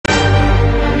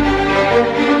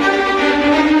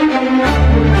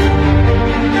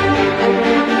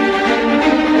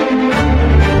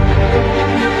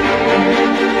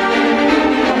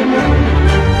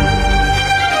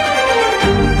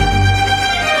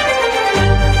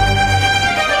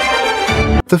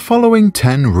The following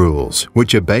 10 rules,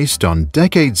 which are based on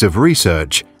decades of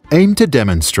research, aim to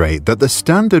demonstrate that the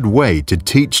standard way to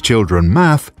teach children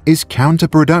math is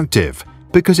counterproductive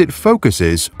because it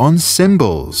focuses on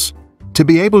symbols. To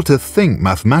be able to think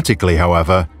mathematically,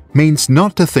 however, means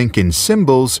not to think in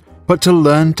symbols, but to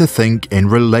learn to think in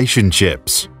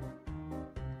relationships.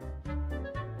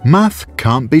 Math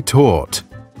can't be taught.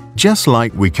 Just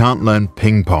like we can't learn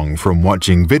ping pong from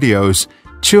watching videos,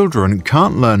 children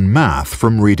can't learn math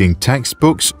from reading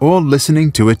textbooks or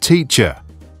listening to a teacher.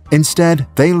 Instead,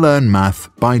 they learn math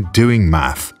by doing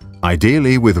math,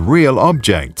 ideally with real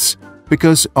objects,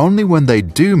 because only when they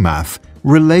do math,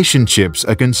 relationships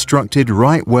are constructed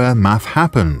right where math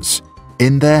happens,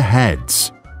 in their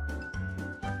heads.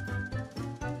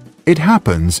 It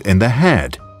happens in the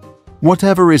head.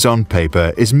 Whatever is on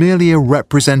paper is merely a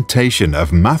representation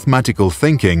of mathematical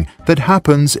thinking that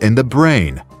happens in the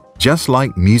brain, just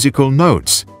like musical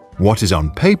notes. What is on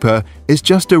paper is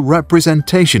just a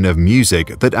representation of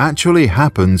music that actually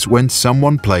happens when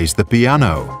someone plays the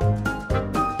piano.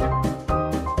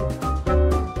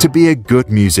 To be a good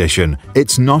musician,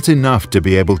 it's not enough to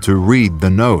be able to read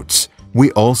the notes. We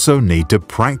also need to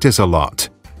practice a lot.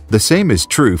 The same is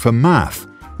true for math,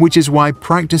 which is why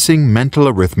practicing mental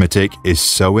arithmetic is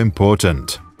so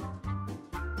important.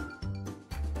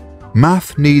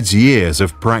 Math needs years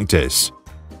of practice.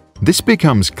 This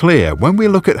becomes clear when we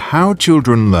look at how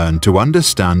children learn to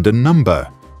understand a number,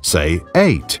 say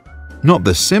 8. Not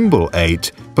the symbol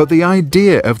 8, but the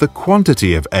idea of the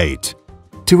quantity of 8.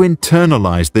 To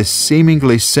internalize this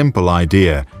seemingly simple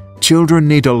idea, children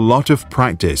need a lot of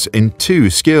practice in 2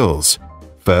 skills.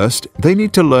 First, they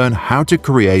need to learn how to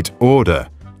create order,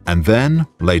 and then,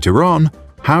 later on,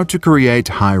 how to create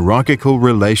hierarchical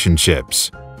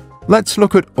relationships. Let's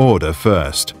look at order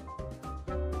first.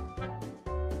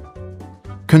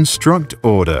 Construct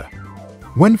order.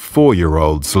 When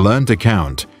 4-year-olds learn to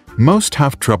count, most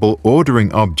have trouble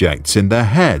ordering objects in their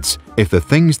heads if the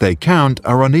things they count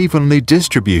are unevenly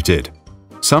distributed.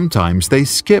 Sometimes they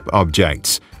skip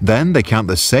objects, then they count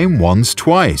the same ones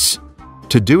twice.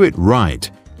 To do it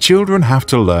right, children have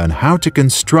to learn how to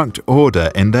construct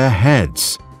order in their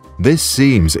heads. This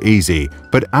seems easy,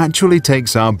 but actually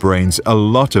takes our brains a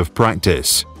lot of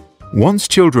practice. Once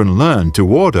children learn to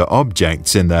order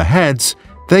objects in their heads,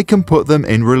 they can put them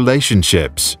in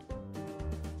relationships.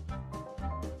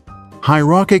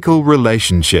 Hierarchical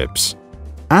relationships.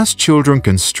 As children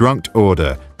construct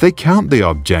order, they count the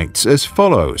objects as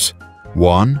follows: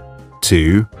 1,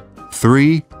 2,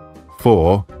 3,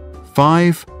 4,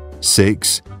 5,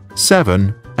 6,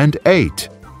 7, and 8.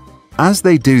 As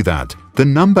they do that, the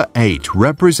number 8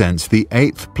 represents the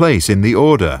 8th place in the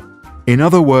order. In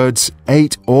other words,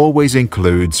 8 always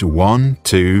includes 1,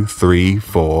 2, 3,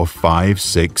 4, 5,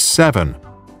 6, 7.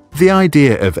 The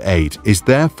idea of 8 is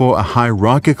therefore a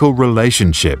hierarchical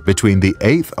relationship between the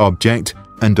 8th object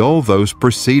and all those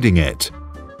preceding it.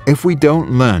 If we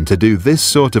don't learn to do this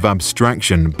sort of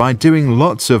abstraction by doing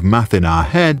lots of math in our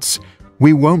heads,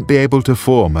 we won't be able to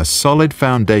form a solid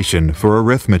foundation for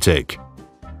arithmetic.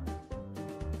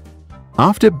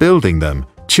 After building them,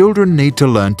 children need to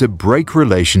learn to break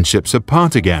relationships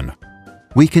apart again.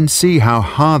 We can see how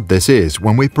hard this is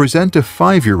when we present a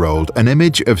 5-year-old an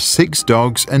image of 6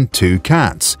 dogs and 2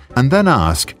 cats, and then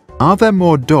ask, are there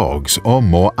more dogs or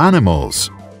more animals?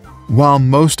 While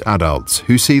most adults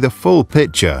who see the full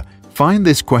picture find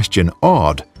this question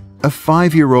odd, a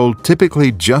 5-year-old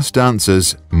typically just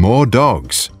answers, more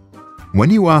dogs. When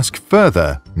you ask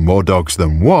further, more dogs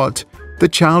than what? The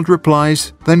child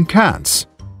replies, than cats.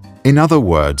 In other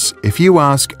words, if you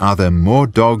ask, are there more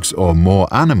dogs or more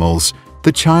animals?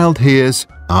 The child hears,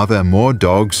 are there more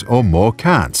dogs or more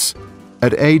cats?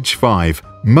 At age 5,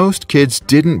 most kids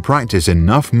didn't practice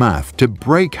enough math to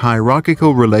break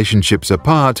hierarchical relationships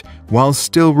apart while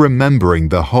still remembering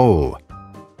the whole.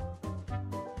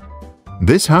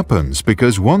 This happens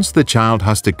because once the child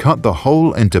has to cut the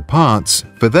whole into parts,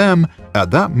 for them, at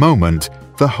that moment,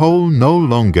 the whole no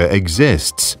longer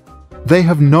exists. They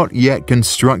have not yet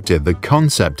constructed the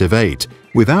concept of 8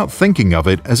 without thinking of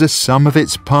it as a sum of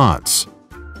its parts.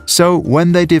 So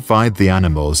when they divide the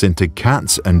animals into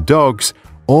cats and dogs,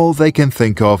 all they can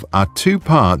think of are 2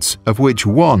 parts of which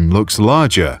one looks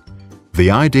larger. The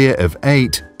idea of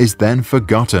 8 is then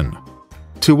forgotten.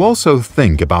 To also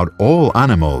think about all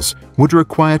animals would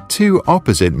require 2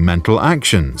 opposite mental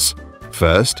actions.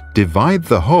 First, divide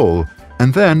the whole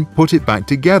and then put it back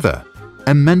together,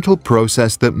 a mental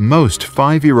process that most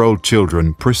 5-year-old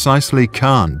children precisely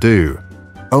can't do.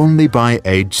 Only by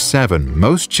age 7,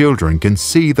 most children can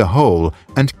see the whole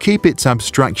and keep its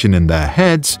abstraction in their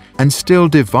heads and still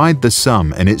divide the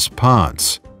sum in its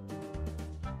parts.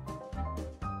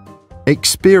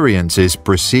 Experiences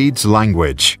precedes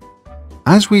language.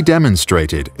 As we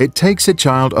demonstrated, it takes a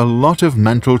child a lot of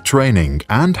mental training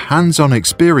and hands-on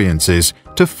experiences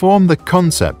to form the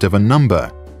concept of a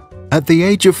number. At the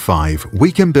age of 5,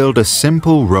 we can build a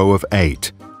simple row of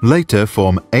 8, later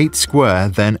form 8 square,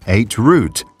 then 8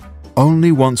 root.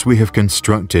 Only once we have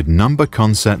constructed number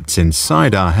concepts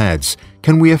inside our heads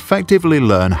can we effectively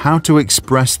learn how to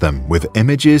express them with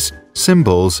images,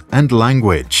 symbols, and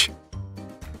language.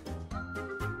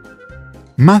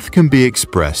 Math can be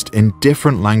expressed in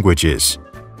different languages.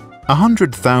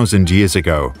 100,000 years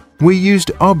ago, we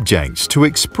used objects to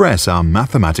express our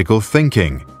mathematical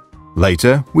thinking.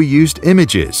 Later, we used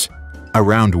images.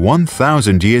 Around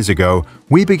 1,000 years ago,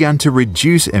 we began to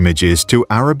reduce images to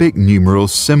Arabic numeral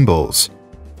symbols.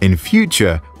 In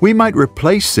future, we might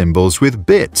replace symbols with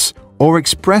bits or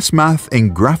express math in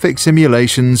graphic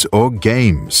simulations or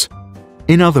games.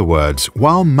 In other words,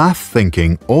 while math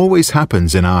thinking always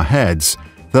happens in our heads,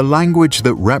 the language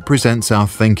that represents our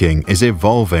thinking is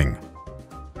evolving.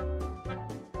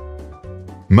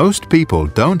 Most people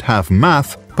don't have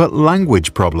math but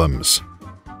language problems.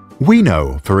 We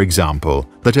know, for example,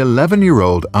 that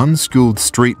 11-year-old unschooled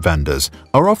street vendors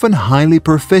are often highly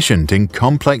proficient in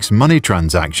complex money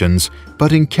transactions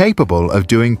but incapable of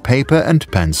doing paper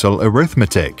and pencil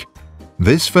arithmetic.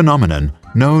 This phenomenon,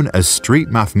 known as street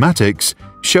mathematics,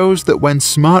 shows that when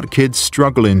smart kids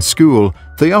struggle in school,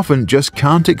 they often just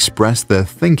can't express their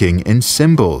thinking in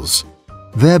symbols.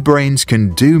 Their brains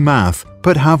can do math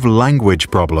but have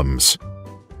language problems.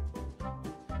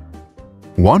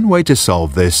 One way to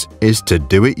solve this is to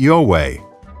do it your way.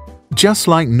 Just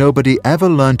like nobody ever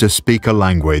learned to speak a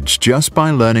language just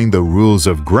by learning the rules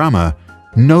of grammar,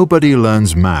 nobody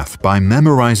learns math by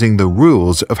memorizing the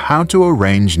rules of how to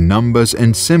arrange numbers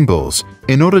and symbols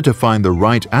in order to find the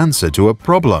right answer to a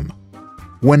problem.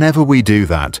 Whenever we do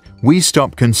that, we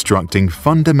stop constructing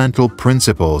fundamental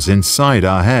principles inside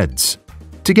our heads.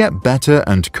 To get better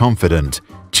and confident,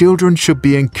 children should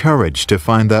be encouraged to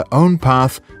find their own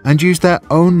path and use their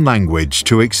own language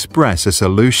to express a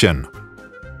solution.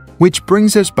 Which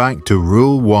brings us back to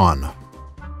Rule 1.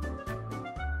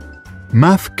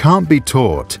 Math can't be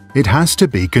taught, it has to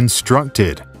be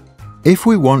constructed. If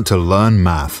we want to learn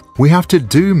math, we have to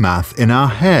do math in our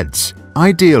heads,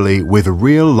 ideally with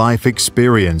real-life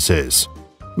experiences.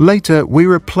 Later, we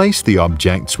replace the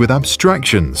objects with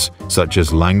abstractions, such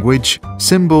as language,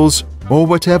 symbols, or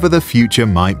whatever the future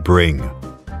might bring.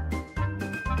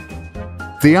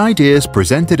 The ideas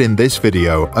presented in this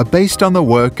video are based on the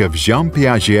work of Jean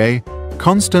Piaget,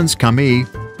 Constance Camille,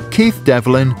 Keith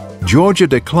Devlin, Georgia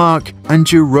de Clark, and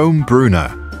Jerome Bruner,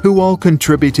 who all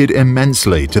contributed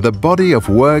immensely to the body of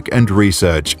work and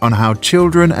research on how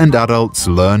children and adults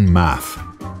learn math.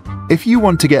 If you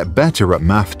want to get better at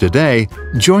math today,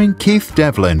 join Keith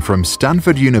Devlin from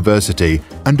Stanford University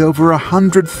and over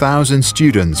 100,000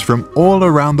 students from all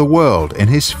around the world in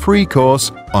his free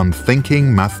course on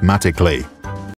thinking mathematically.